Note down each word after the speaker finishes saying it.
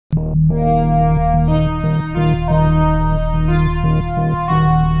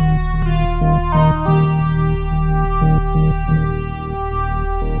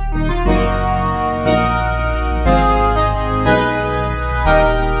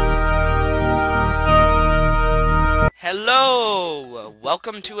Hello!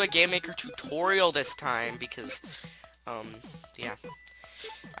 Welcome to a GameMaker tutorial this time because, yeah.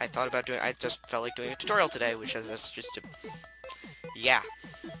 I just felt like doing a tutorial today, which is just a, yeah.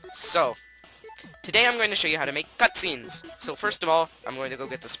 So, today I'm going to show you how to make cutscenes. So first of all, I'm going to go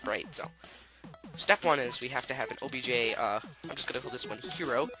get the sprite. So, step one is we have to have an OBJ, I'm just going to call this one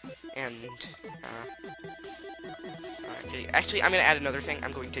Hero, and, actually, I'm going to add another thing.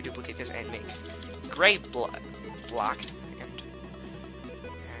 I'm going to duplicate this and make gray block, and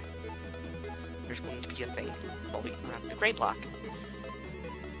there's going to be a thing while we have the gray block.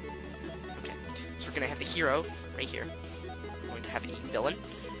 Okay, so we're going to have the hero right here. We're going to have a villain.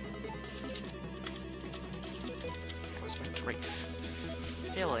 That was meant to write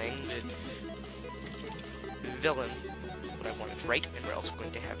filling, the villain, what I wanted to write, and we're also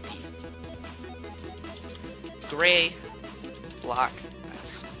going to have the gray block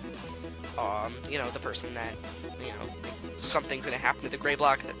as you know, the person that, you know, something's gonna happen to the gray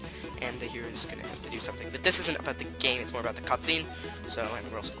block, and the hero's gonna have to do something. But this isn't about the game, it's more about the cutscene, so,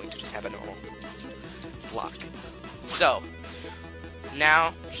 and we're also going to just have a normal block. So,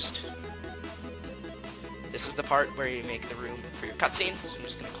 now, this is the part where you make the room for your cutscene, so I'm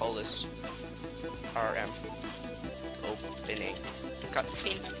just gonna call this RM, opening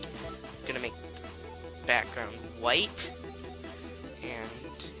cutscene. I'm gonna make background white, and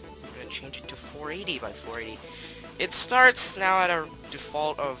change it to 480 by 480. It starts now at a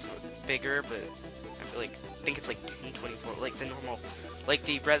default of bigger, but I think it's like 1024, like the normal, like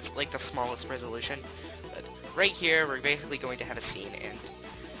the smallest resolution. But right here, we're basically going to have a scene, and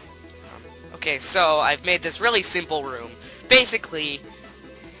okay, so I've made this really simple room. Basically,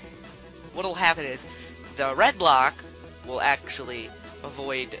 what'll happen is the red block will actually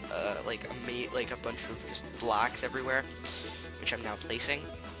avoid like a bunch of just blocks everywhere, which I'm now placing.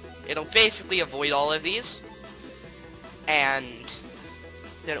 It'll basically avoid all of these, and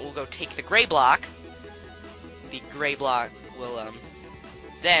then it will go take the gray block. The gray block will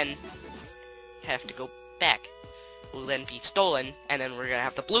then have to go back. Will then be stolen, and then we're gonna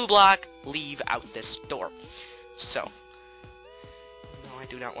have the blue block leave out this door. So, no, I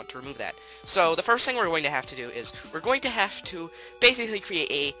do not want to remove that. So the first thing we're going to have to do is we're going to have to basically create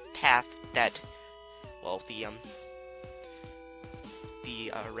a path that, well, the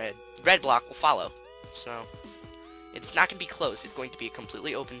red block will follow. So it's not going to be closed, it's going to be a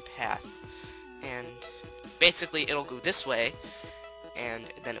completely open path. And basically it'll go this way, and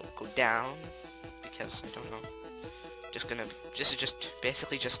then it will go down, because I don't know. This is just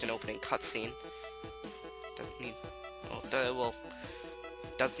basically just an opening cutscene. Doesn't need, well,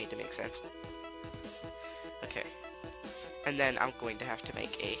 does need to make sense. Okay. And then I'm going to have to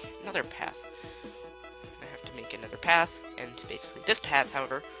make another path. Make another path, and basically this path,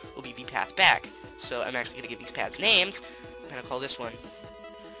 however, will be the path back. So I'm actually going to give these paths names. I'm going to call this one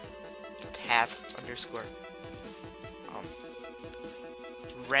path underscore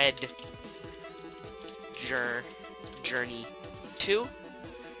red journey 2,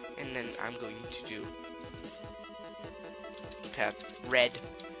 and then I'm going to do path red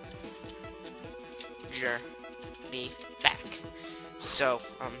journey back. So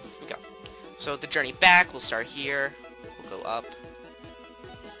here we go. So the journey back will start here, we'll go up,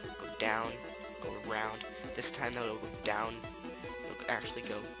 go down, go around. This time though it'll go down, it'll actually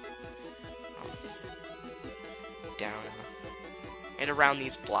go down and around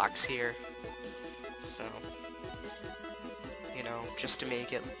these blocks here. So, you know, just to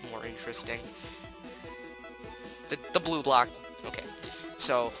make it more interesting. The blue block, okay.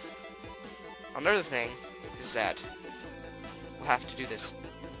 So, another thing is that we'll have to do this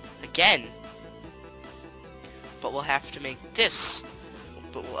again. But we'll have to make this,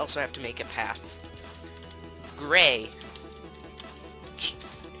 but we'll also have to make a path gray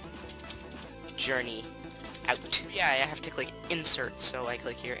journey out. Yeah, I have to click insert, so I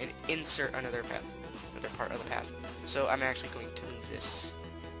click here and insert another path, another part of the path. So I'm actually going to move this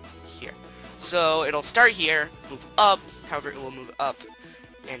here. So it'll start here, move up, however it will move up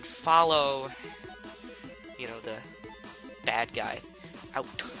and follow, you know, the bad guy out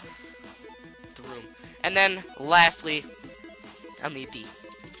the room. And then, lastly, I'll need the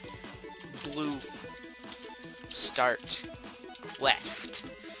blue start quest.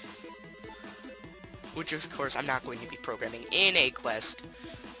 Which, of course, I'm not going to be programming in a quest.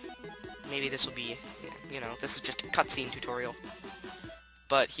 Maybe this will be, you know, this is just a cutscene tutorial.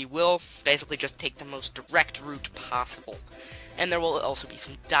 But he will basically just take the most direct route possible. And there will also be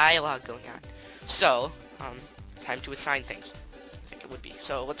some dialogue going on. So, time to assign things. Would be.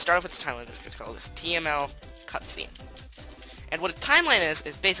 So let's start off with the timeline. We're going to call this TML cutscene. And what a timeline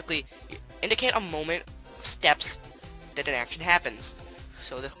is basically you indicate a moment of steps that an action happens.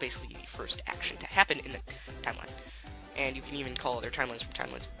 So this will basically be the first action to happen in the timeline. And you can even call other timelines from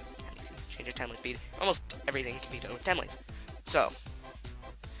timelines. And you can change your timeline speed. Almost everything can be done with timelines. So,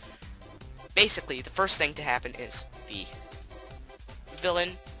 basically, the first thing to happen is the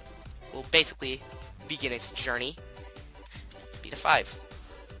villain will basically begin its journey. Speed of 5.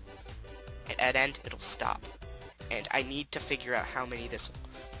 At end, it'll stop. And I need to figure out how many this will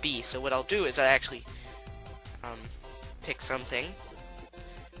be. So what I'll do is I actually pick something,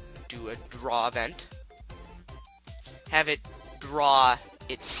 do a draw event, have it draw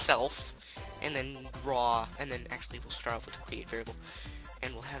itself, and then draw, and then actually we'll start off with a create variable,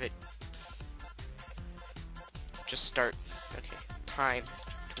 and we'll have it just start, okay, time,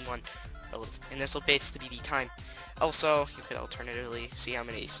 1, and this will basically be the time. Also, you could alternatively see how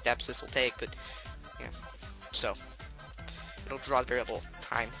many steps this will take, but, yeah, so, it'll draw the variable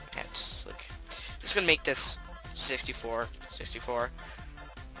time at, like, just gonna make this 64,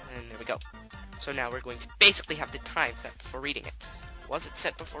 and there we go. So now we're going to basically have the time set before reading it. Was it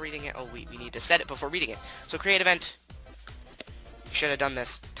set before reading it? Oh, we need to set it before reading it. So create event. You should have done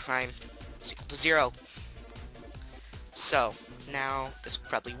this. Time is equal to 0. So now this will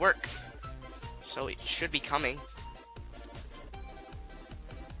probably work. So it should be coming.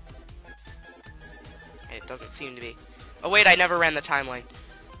 And it doesn't seem to be. Oh wait, I never ran the timeline.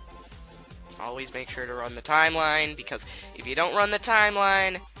 Always make sure to run the timeline, because if you don't run the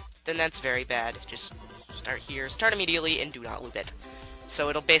timeline, then that's very bad. Just start here, start immediately, and do not loop it. So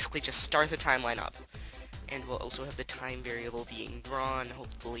it'll basically just start the timeline up. And we'll also have the time variable being drawn,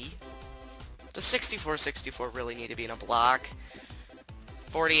 hopefully. Does 64 really need to be in a block?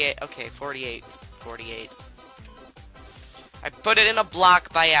 48, okay, 48. I put it in a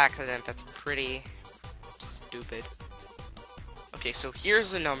block by accident. That's pretty stupid. Okay, so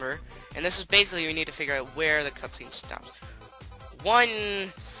here's the number, and this is basically, we need to figure out where the cutscene stops.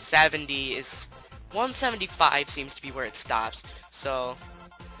 175 seems to be where it stops. So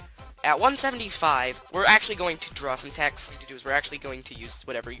at 175, we're actually going to draw some text. To do is we're actually going to use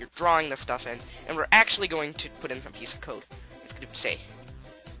whatever you're drawing the stuff in, and we're actually going to put in some piece of code. It's going to say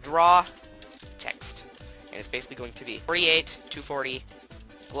draw text, and it's basically going to be 48 240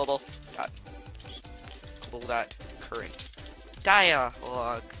 global dot current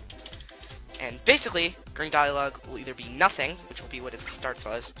dialogue. And basically, current dialogue will either be nothing, which will be what it starts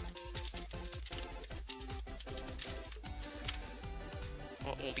as.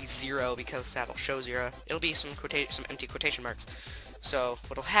 Well, it won't be 0 because that'll show 0. It'll be some empty quotation marks. So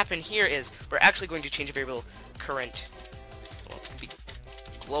what'll happen here is we're actually going to change a variable current. Well, it's going to be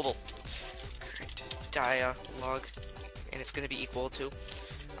global current dialogue, and it's going to be equal to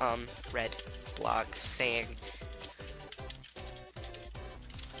red block saying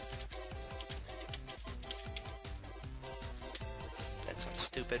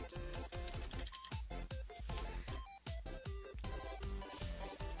stupid.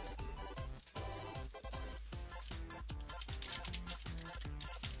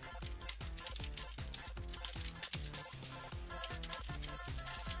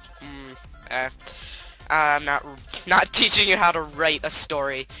 I'm not teaching you how to write a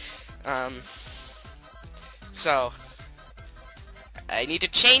story. So I need to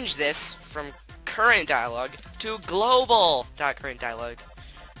change this from current dialogue to global.current dialogue.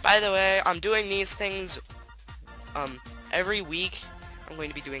 By the way, I'm doing these things every week. I'm going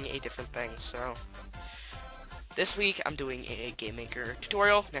to be doing a different thing. So this week I'm doing a GameMaker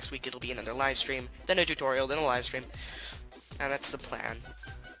tutorial. Next week it'll be another live stream, then a tutorial, then a live stream. And that's the plan.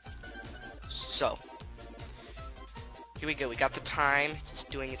 So here we go. We got the time. It's just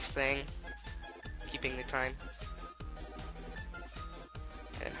doing its thing. Keeping the time.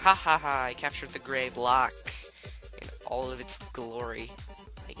 And I captured the gray block in all of its glory,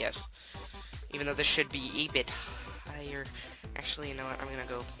 I guess. Even though this should be a bit higher. Actually, you know what? I'm gonna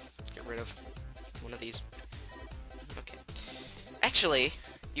go get rid of one of these. Okay. Actually,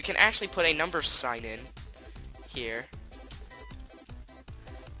 you can actually put a number sign in here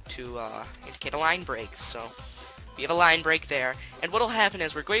to indicate a line break. So we have a line break there, and what'll happen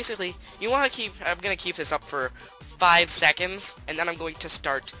is we're basically, I'm gonna keep this up for 5 seconds, and then I'm going to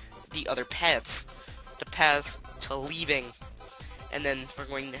start the other paths, the paths to leaving, and then we're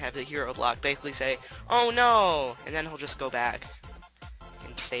going to have the hero block basically say, oh no, and then he'll just go back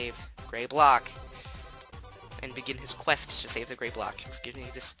and save the gray block and begin his quest to save the gray block. Excuse me,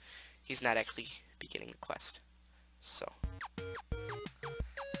 he's not actually beginning the quest. So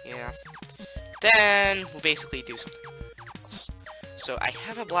yeah, then we'll basically do something else. So I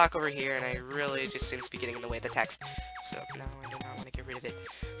have a block over here, and I really just seems to be getting in the way of the text. So now I do not want to get rid of it.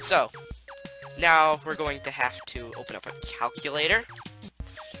 So Now we're going to have to open up a calculator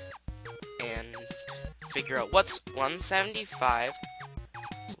and figure out what's 175.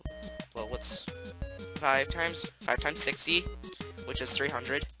 Well, what's 5 times 60, which is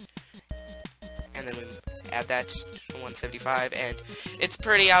 300. And then we add that to 175, and it's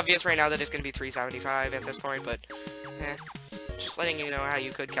pretty obvious right now that it's going to be 375 at this point, but just letting you know how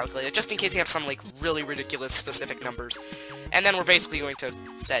you could calculate it, just in case you have some, like, really ridiculous specific numbers. And then we're basically going to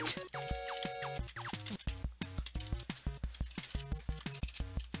set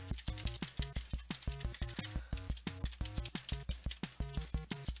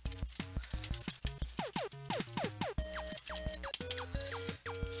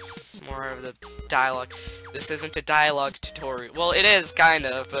more of the dialogue. This isn't a dialogue tutorial. Well, it is, kind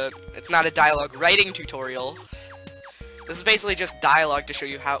of, but it's not a dialogue writing tutorial. This is basically just dialogue to show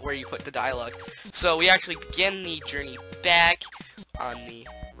you where you put the dialogue. So we actually begin the journey back on the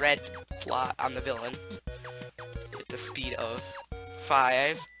red plot on the villain with the speed of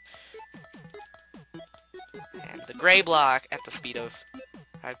 5, and the gray block at the speed of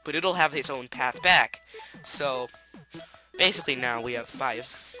 5, but it'll have its own path back. So basically now we have 5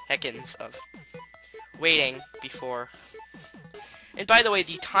 seconds of waiting before... And by the way,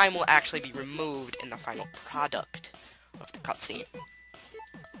 the time will actually be removed in the final product of the cutscene.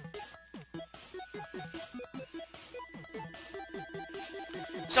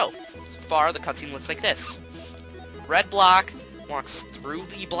 So far the cutscene looks like this. Red block walks through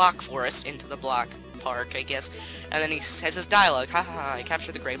the block forest into the block park, I guess, and then he says his dialogue, haha, I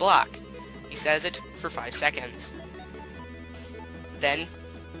captured the gray block. He says it for 5 seconds. Then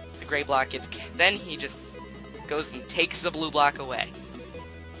the gray block gets... Then he just goes and takes the blue block away.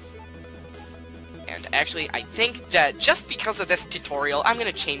 And actually, I think that just because of this tutorial, I'm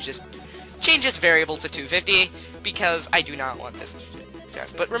gonna change this variable to 250, because I do not want this to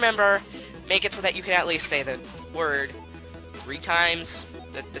fast. But remember, make it so that you can at least say the word 3 times,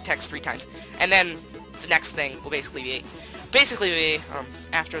 the text 3 times, and then the next thing will basically be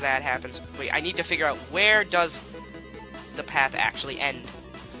after that happens. Wait, I need to figure out where does the path actually end.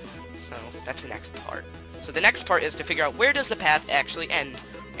 So that's the next part. So the next part is to figure out where does the path actually end,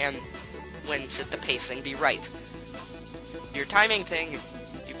 and when should the pacing be right. Your timing thing,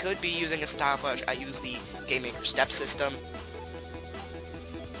 you could be using a stopwatch. I use the GameMaker step system.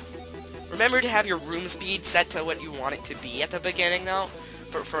 Remember to have your room speed set to what you want it to be at the beginning, though,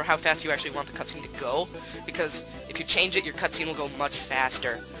 for how fast you actually want the cutscene to go, because if you change it, your cutscene will go much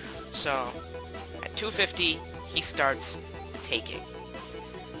faster. So at 250, he starts taking.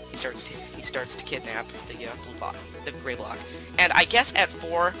 He starts to kidnap the blue block, the gray block, and I guess at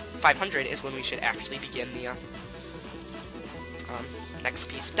 500 is when we should actually begin the next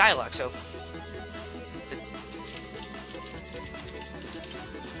piece of dialogue. So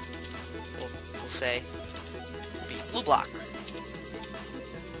we'll say be blue block.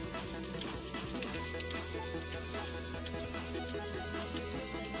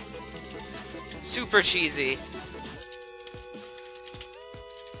 Super cheesy.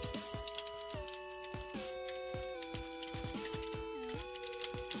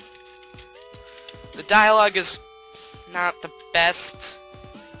 The dialogue is not the best.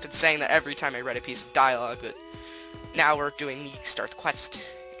 I've been saying that every time I read a piece of dialogue, but now we're doing the start quest,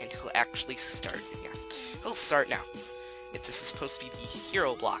 and he'll actually start. Yeah, he'll start now. If this is supposed to be the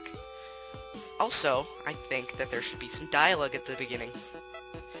hero block. Also, I think that there should be some dialogue at the beginning.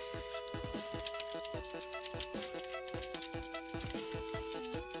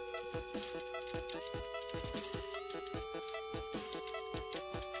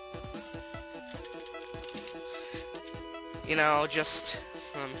 You know, just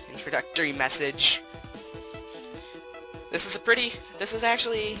some introductory message. This is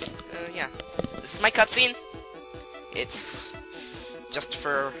actually, yeah. This is my cutscene. It's just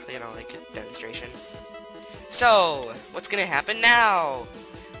for, you know, like a demonstration. So, what's gonna happen now?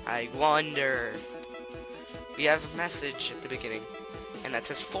 I wonder. We have a message at the beginning, and that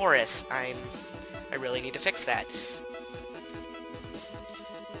says forest. I really need to fix that.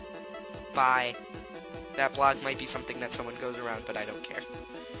 Bye. That block might be something that someone goes around, but I don't care.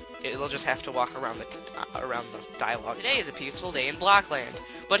 It'll just have to walk around the dialogue. Today is a peaceful day in Blockland,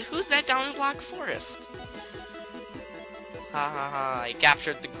 but who's that down in Block Forest? Ha ha ha, I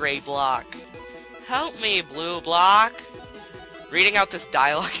captured the gray block. Help me, blue block! Reading out this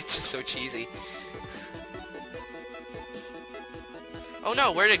dialogue, it's just so cheesy. Oh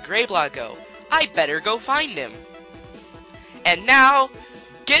no, where did gray block go? I better go find him. And now,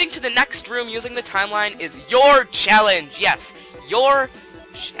 getting to the next room using the timeline is your challenge! Yes, your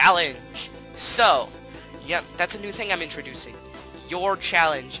challenge. So, yep, that's a new thing I'm introducing. Your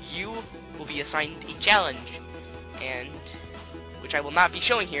challenge. You will be assigned a challenge, and which I will not be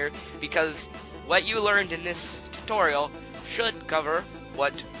showing here because what you learned in this tutorial should cover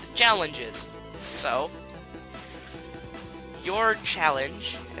what the challenge is. So, your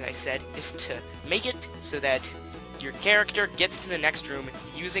challenge, as I said, is to make it so that your character gets to the next room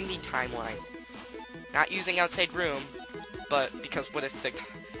using the timeline. Not using outside room, but because what if the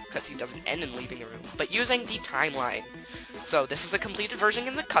cutscene doesn't end in leaving the room, but using the timeline. So this is the completed version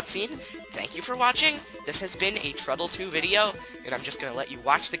in the cutscene. Thank you for watching. This has been a Truddle 2 video, and I'm just gonna let you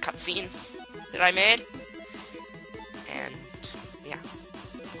watch the cutscene that I made. And yeah,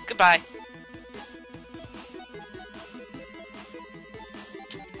 goodbye.